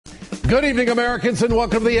Good evening, Americans, and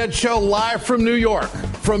welcome to the Ed Show live from New York.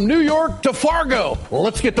 From New York to Fargo,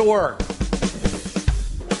 let's get to work.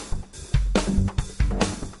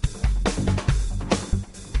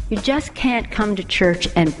 You just can't come to church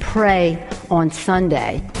and pray on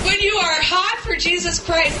Sunday. When you are hot for Jesus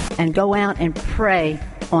Christ. And go out and pray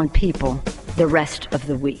on people the rest of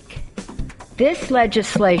the week. This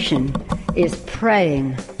legislation is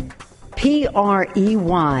praying, P-R-E-Y-I-N-G.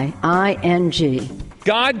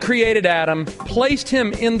 God created Adam, placed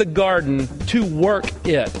him in the garden to work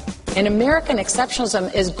it. And American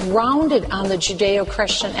exceptionalism is grounded on the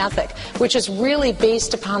Judeo-Christian ethic, which is really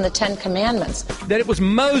based upon the Ten Commandments. That it was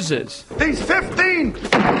Moses. These 15!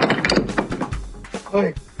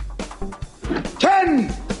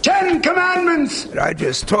 10 commandments! I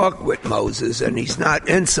just talked with Moses, and he's not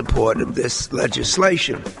in support of this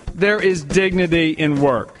legislation. There is dignity in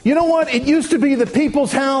work. You know what? It used to be the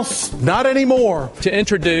people's house, not anymore. To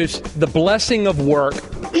introduce the blessing of work.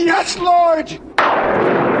 Yes, Lord!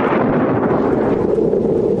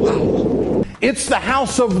 It's the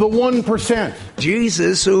house of the 1%.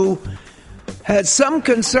 Jesus, who had some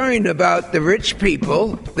concern about the rich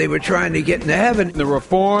people they were trying to get into heaven. The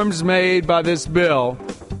reforms made by this bill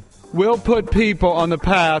will put people on the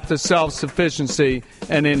path to self-sufficiency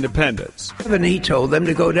and independence. And he told them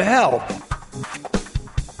to go to hell.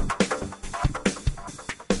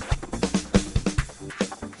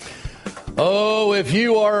 Oh, if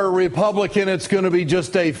you are a Republican, it's going to be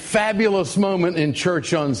just a fabulous moment in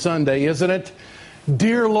church on Sunday, isn't it?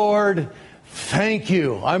 Dear Lord, thank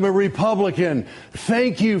you. I'm a Republican.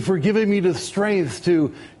 Thank you for giving me the strength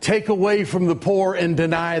to take away from the poor and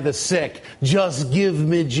deny the sick. Just give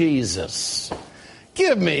me Jesus.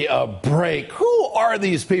 Give me a break. Who are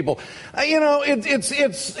these people? You know,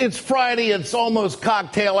 it's Friday. It's almost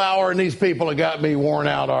cocktail hour, and these people have got me worn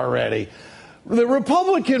out already. The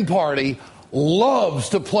Republican Party loves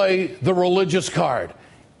to play the religious card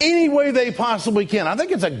any way they possibly can. I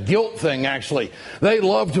think it's a guilt thing, actually. They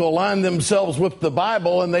love to align themselves with the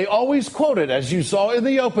Bible, and they always quote it, as you saw in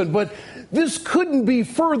the open. But this couldn't be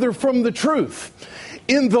further from the truth.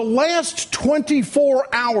 In the last 24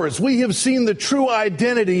 hours, we have seen the true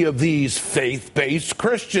identity of these faith-based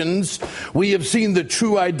Christians. We have seen the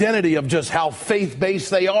true identity of just how faith-based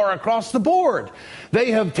they are across the board. They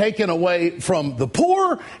have taken away from the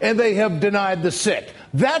poor, and they have denied the sick.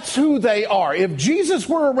 That's who they are. If Jesus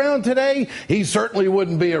were around today, he certainly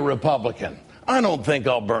wouldn't be a Republican. I don't think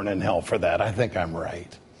I'll burn in hell for that. I think I'm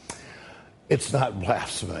right. It's not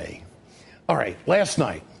blasphemy. All right, last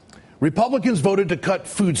night, Republicans voted to cut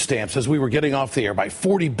food stamps as we were getting off the air by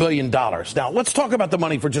 $40 billion. Now, let's talk about the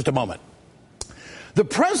money for just a moment. The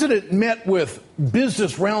president met with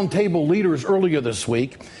business roundtable leaders earlier this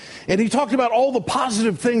week, and he talked about all the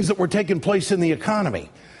positive things that were taking place in the economy.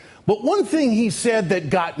 But one thing he said that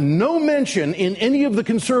got no mention in any of the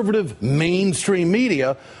conservative mainstream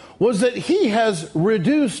media was that he has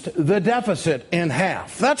reduced the deficit in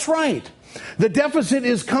half. That's right. The deficit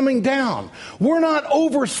is coming down. We're not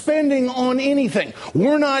overspending on anything.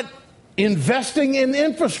 We're not investing in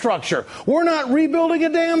infrastructure. We're not rebuilding a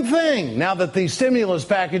damn thing. Now that the stimulus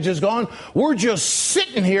package is gone, we're just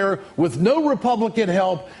sitting here with no Republican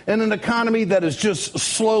help and an economy that is just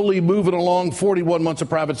slowly moving along, 41 months of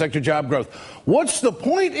private sector job growth. What's the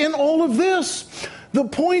point in all of this? The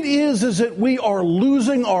point is that we are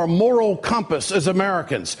losing our moral compass as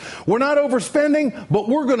Americans. We're not overspending, but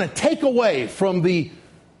we're going to take away from the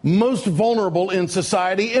most vulnerable in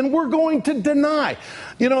society, and we're going to deny.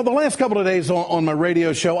 You know, the last couple of days on my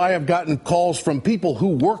radio show, I have gotten calls from people who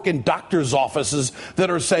work in doctors' offices that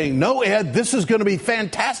are saying, no, Ed, this is going to be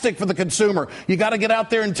fantastic for the consumer. You got to get out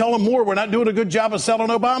there and tell them more. We're not doing a good job of selling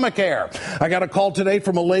Obamacare. I got a call today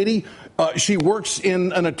from a lady. She works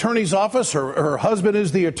in an attorney's office. Her husband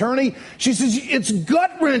is the attorney. She says it's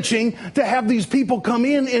gut-wrenching to have these people come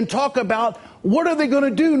in and talk about what are they going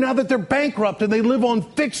to do now that they're bankrupt and they live on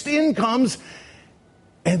fixed incomes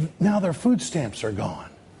and now their food stamps are gone.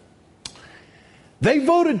 They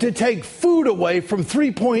voted to take food away from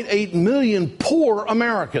 3.8 million poor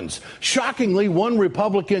Americans. Shockingly, one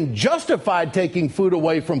Republican justified taking food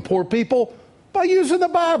away from poor people by using the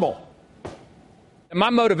Bible.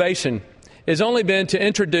 My motivation has only been to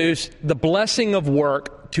introduce the blessing of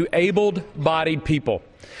work to able-bodied people.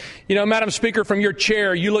 You know, Madam Speaker, from your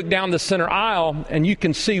chair, you look down the center aisle and you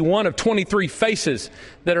can see one of 23 faces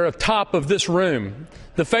that are at the top of this room.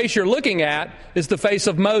 The face you're looking at is the face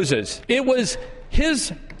of Moses. It was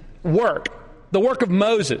his work, the work of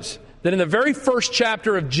Moses, that in the very first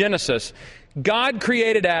chapter of Genesis, God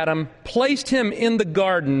created Adam, placed him in the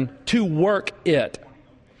garden to work it.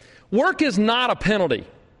 Work is not a penalty.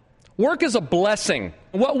 Work is a blessing.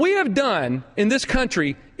 What we have done in this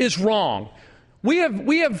country is wrong. We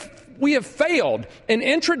have failed in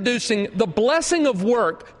introducing the blessing of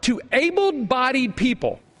work to able-bodied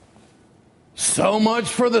people. So much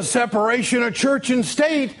for the separation of church and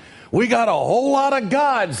state. We got a whole lot of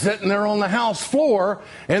God sitting there on the House floor,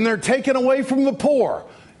 and they're taken away from the poor.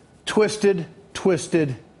 Twisted,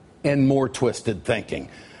 and more twisted thinking.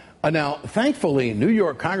 Now, thankfully, New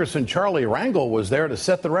York Congressman Charlie Rangel was there to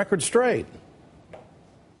set the record straight.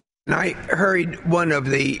 And I heard one of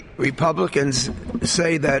the Republicans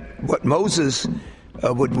say that what Moses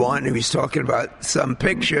would want, he was talking about some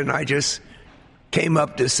picture, and I just came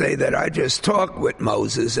up to say that I just talked with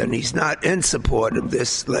Moses, and he's not in support of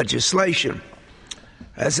this legislation.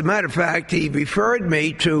 As a matter of fact, he referred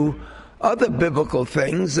me to other biblical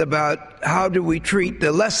things about how do we treat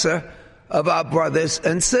the lesser of our brothers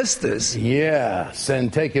and sisters. Yes,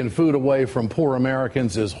 and taking food away from poor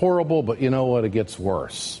Americans is horrible, but you know what? It gets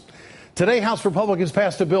worse. Today, House Republicans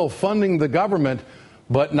passed a bill funding the government,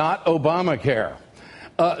 but not Obamacare.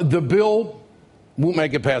 The bill won't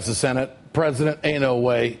make it past the Senate. President, ain't no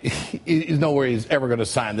way. He's nowhere he's ever going to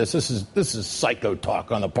sign this. This is psycho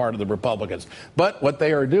talk on the part of the Republicans. But what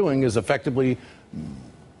they are doing is effectively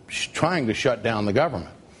trying to shut down the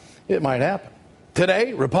government. It might happen.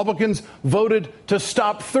 Today, Republicans voted to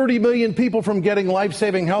stop 30 million people from getting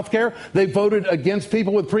life-saving health care. They voted against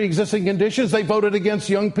people with pre-existing conditions. They voted against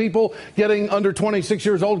young people getting under 26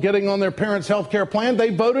 years old, getting on their parents' health care plan. They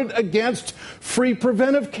voted against free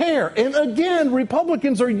preventive care. And again,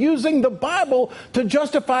 Republicans are using the Bible to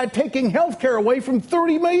justify taking health care away from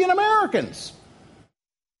 30 million Americans.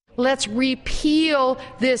 Let's repeal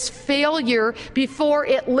this failure before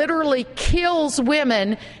it literally kills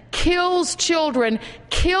women, kills children,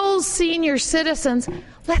 kills senior citizens.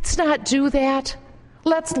 Let's not do that.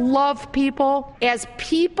 Let's love people. As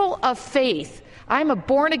people of faith, I'm a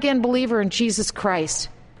born-again believer in Jesus Christ.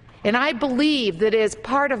 And I believe that it is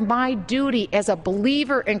part of my duty as a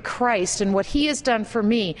believer in Christ and what he has done for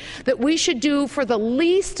me, that we should do for the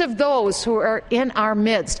least of those who are in our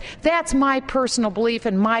midst. That's my personal belief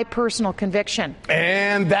and my personal conviction.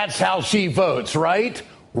 And that's how she votes, right?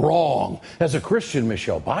 Wrong. As a Christian,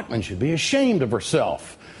 Michelle Bachmann should be ashamed of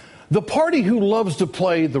herself. The party who loves to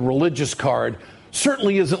play the religious card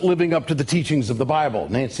certainly isn't living up to the teachings of the Bible.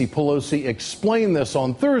 Nancy Pelosi explained this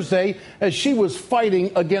on Thursday as she was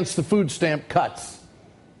fighting against the food stamp cuts.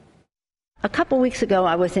 A couple weeks ago,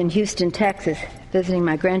 I was in Houston, Texas, visiting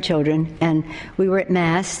my grandchildren, and we were at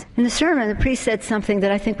Mass. In the sermon, the priest said something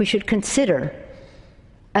that I think we should consider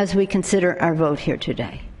as we consider our vote here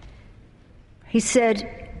today. He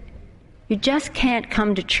said, you just can't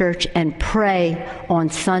come to church and pray on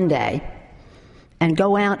Sunday and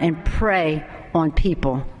go out and pray on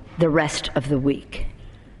people the rest of the week.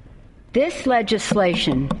 This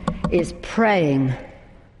legislation is preying,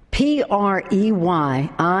 P-R-E-Y-I-N-G,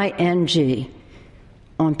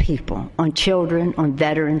 on people, on children, on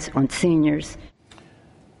veterans, on seniors.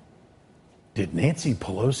 Did Nancy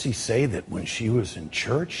Pelosi say that when she was in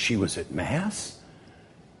church, she was at Mass?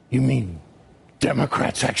 You mean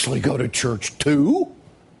Democrats actually go to church too?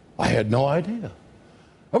 I had no idea.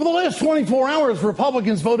 Over the last 24 hours,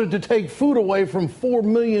 Republicans voted to take food away from 4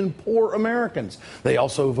 million poor Americans. They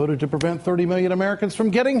also voted to prevent 30 million Americans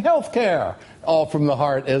from getting health care. All from the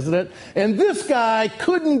heart, isn't it? And this guy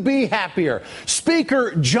couldn't be happier.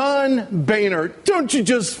 Speaker John Boehner. Don't you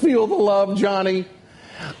just feel the love, Johnny?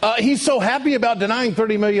 He's so happy about denying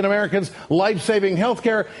 30 million Americans life-saving health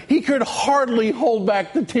care, he could hardly hold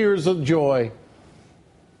back the tears of joy.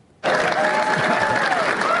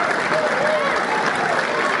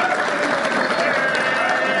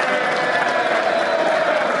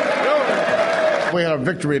 We had a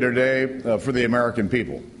victory today for the American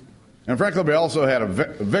people. And frankly, we also had a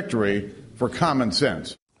victory for common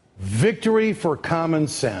sense. Victory for common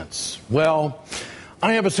sense. Well,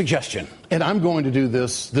 I have a suggestion, and I'm going to do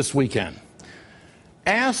this weekend.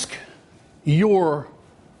 Ask your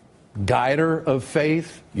guider of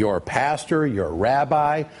faith, your pastor, your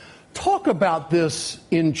rabbi, talk about this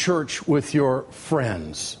in church with your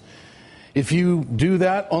friends. If you do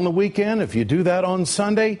that on the weekend, if you do that on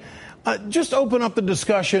Sunday, just open up the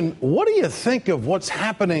discussion. What do you think of what's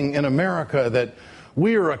happening in America, that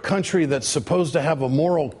we are a country that's supposed to have a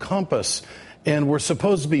moral compass and we're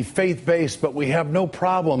supposed to be faith-based, but we have no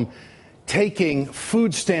problem taking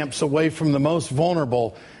food stamps away from the most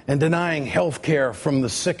vulnerable and denying health care from the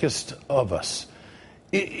sickest of us?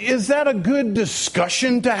 Is that a good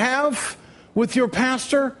discussion to have with your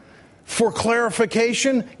pastor for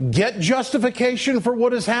clarification? Get justification for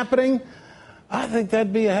what is happening? I think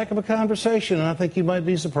that'd be a heck of a conversation, and I think you might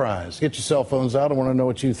be surprised. Get your cell phones out. I want to know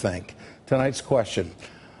what you think. Tonight's question.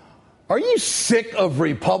 Are you sick of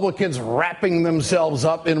Republicans wrapping themselves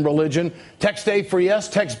up in religion? Text A for yes,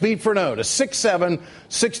 text B for no to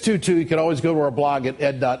 67622. You can always go to our blog at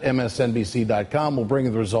ed.msnbc.com. We'll bring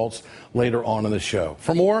you the results later on in the show.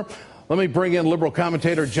 For more, let me bring in liberal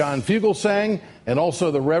commentator John Fugelsang and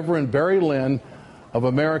also the Reverend Barry Lynn of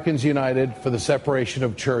Americans United for the Separation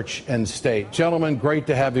of Church and State. Gentlemen, great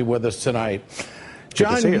to have you with us tonight.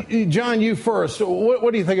 John, you first.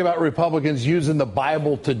 What do you think about Republicans using the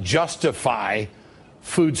Bible to justify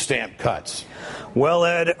food stamp cuts? Well,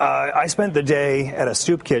 Ed, I spent the day at a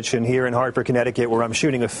soup kitchen here in Hartford, Connecticut, where I'm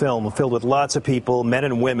shooting a film filled with lots of people, men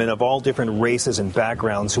and women of all different races and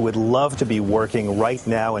backgrounds who would love to be working right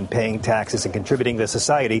now and paying taxes and contributing to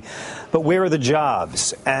society. But where are the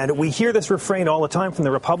jobs? And we hear this refrain all the time from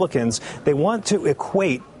the Republicans. They want to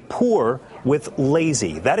equate poor with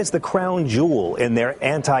lazy. That is the crown jewel in their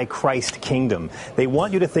anti-Christ kingdom. They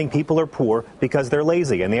want you to think people are poor because they're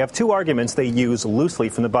lazy. And they have two arguments they use loosely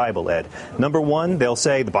from the Bible, Ed. Number one, they'll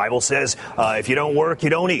say the Bible says, if you don't work, you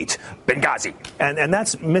don't eat. Benghazi. And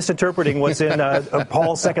that's misinterpreting what's in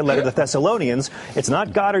Paul's second letter to the Thessalonians. It's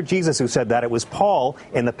not God or Jesus who said that. It was Paul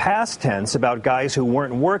in the past tense about guys who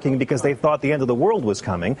weren't working because they thought the end of the world was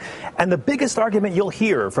coming. And the biggest argument you'll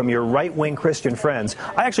hear from your right-wing Christian friends,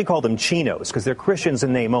 I actually call them chinos, because they're Christians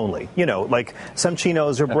in name only. You know, like some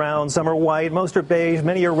chinos are brown, some are white, most are beige,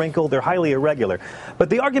 many are wrinkled, they're highly irregular. But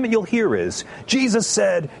the argument you'll hear is, Jesus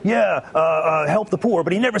said, help the poor,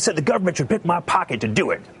 but he never said the government should pick my pocket to do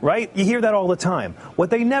it, right? You hear that all the time. What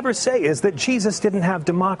they never say is that Jesus didn't have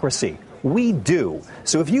democracy. We do.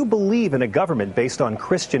 So if you believe in a government based on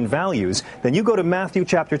Christian values, then you go to Matthew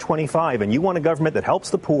chapter 25 and you want a government that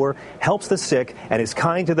helps the poor, helps the sick, and is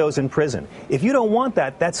kind to those in prison. If you don't want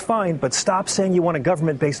that, that's fine, but stop saying you want a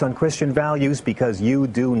government based on Christian values, because you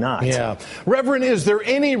do not. Yeah. Reverend, is there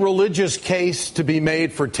any religious case to be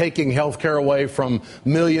made for taking health care away from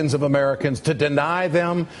millions of Americans, to deny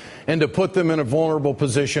them and to put them in a vulnerable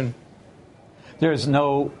position? There's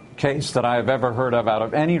no case that I have ever heard of out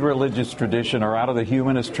of any religious tradition or out of the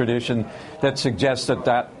humanist tradition that suggests that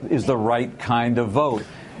that is the right kind of vote.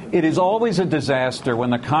 It is always a disaster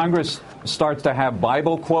when the Congress starts to have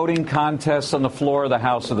Bible quoting contests on the floor of the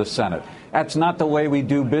House or the Senate. That's not the way we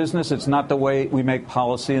do business. It's not the way we make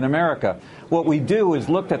policy in America. What we do is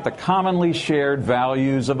look at the commonly shared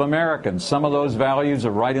values of Americans. Some of those values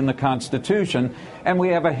are right in the Constitution, and we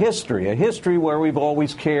have a history where we've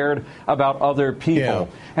always cared about other people. Yeah.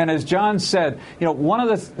 And as John said, you know, one of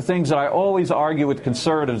the things that I always argue with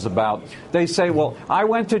conservatives about, they say, well, I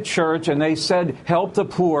went to church and they said help the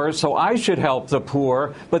poor, so I should help the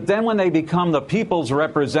poor. But then when they become the people's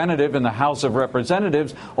representative in the House of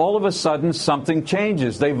Representatives, all of a sudden something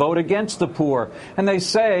changes. They vote against the poor. And they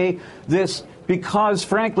say this because,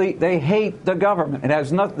 frankly, they hate the government. It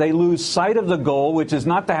has not. They lose sight of the goal, which is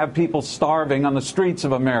not to have people starving on the streets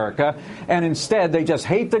of America. And instead, they just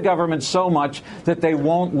hate the government so much that they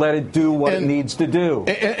won't let it do what it needs to do.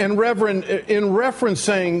 And Reverend, in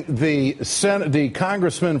referencing the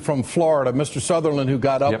congressman from Florida, Mr. Sutherland, who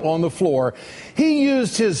got up on the floor, he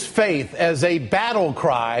used his faith as a battle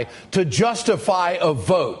cry to justify a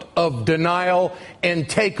vote of denial and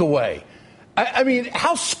takeaway. I mean,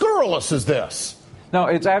 how scurrilous is this? No,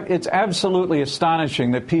 it's absolutely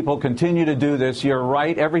astonishing that people continue to do this. You're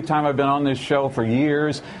right. Every time I've been on this show for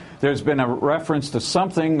years, there's been a reference to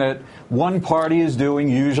something that one party is doing,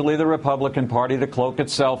 usually the Republican Party, to cloak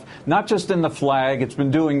itself, not just in the flag. It's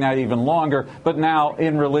been doing that even longer, but now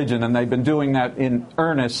in religion. And they've been doing that in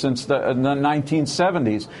earnest since the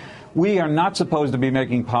 1970s. We are not supposed to be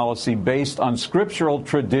making policy based on scriptural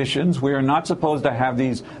traditions. We are not supposed to have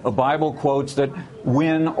these Bible quotes that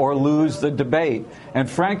win or lose the debate. And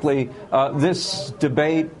frankly, this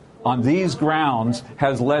debate on these grounds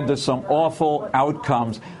has led to some awful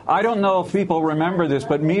outcomes. I don't know if people remember this,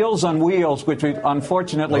 but Meals on Wheels, which we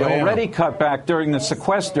unfortunately already cut back during the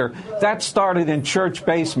sequester, that started in church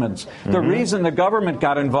basements. The reason the government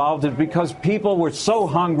got involved is because people were so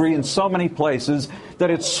hungry in so many places that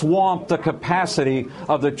it swamped the capacity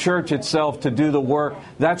of the church itself to do the work.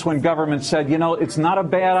 That's when government said, you know, it's not a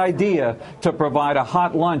bad idea to provide a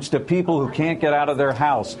hot lunch to people who can't get out of their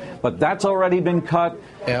house. But that's already been cut.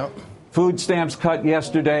 Yeah. Food stamps cut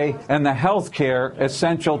yesterday, and the health care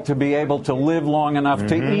essential to be able to live long enough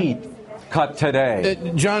to eat cut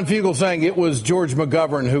today. John Fugelsang, it was George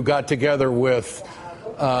McGovern who got together with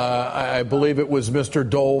I believe it was Mr.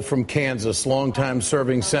 Dole from Kansas, longtime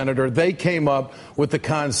serving senator. They came up with the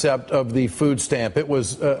concept of the food stamp. It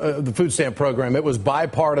was the food stamp program. It was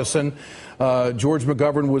bipartisan. George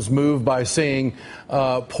McGovern was moved by seeing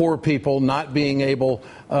poor people not being able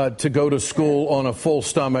to go to school on a full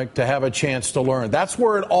stomach, to have a chance to learn. That's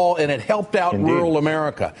where it all, and it helped out rural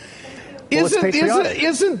America. Well,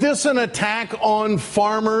 Isn't this an attack on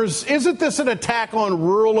farmers? Isn't this an attack on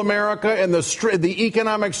rural America and the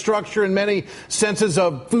economic structure in many senses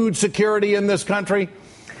of food security in this country?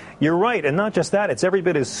 You're right, and not just that, it's every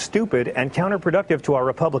bit as stupid and counterproductive to our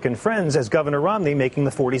Republican friends as Governor Romney making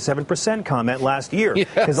the 47% comment last year.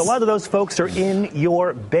 Because a lot of those folks are in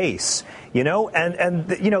your base. You know, and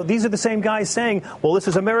these are the same guys saying, well, this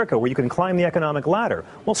is America where you can climb the economic ladder.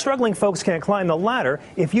 Well, struggling folks can't climb the ladder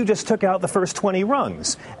if you just took out the first 20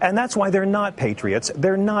 rungs. And that's why they're not patriots,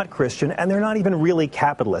 they're not Christian, and they're not even really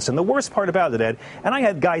capitalists. And the worst part about it, Ed, and I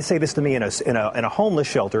had guys say this to me in a homeless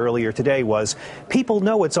shelter earlier today, was people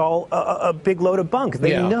know it's all a big load of bunk.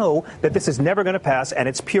 They know that this is never going to pass, and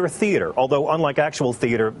it's pure theater. Although, unlike actual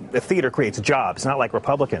theater, the theater creates jobs, not like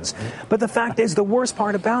Republicans. But the fact is, the worst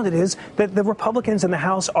part about it is that the Republicans in the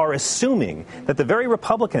House are assuming that the very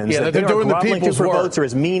Republicans that they are groveling to for votes are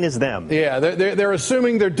as mean as them. Yeah, they're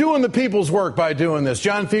assuming they're doing the people's work by doing this.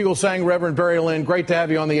 John Fugelsang, Reverend Barry Lynn, great to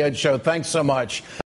have you on the Ed Show. Thanks so much.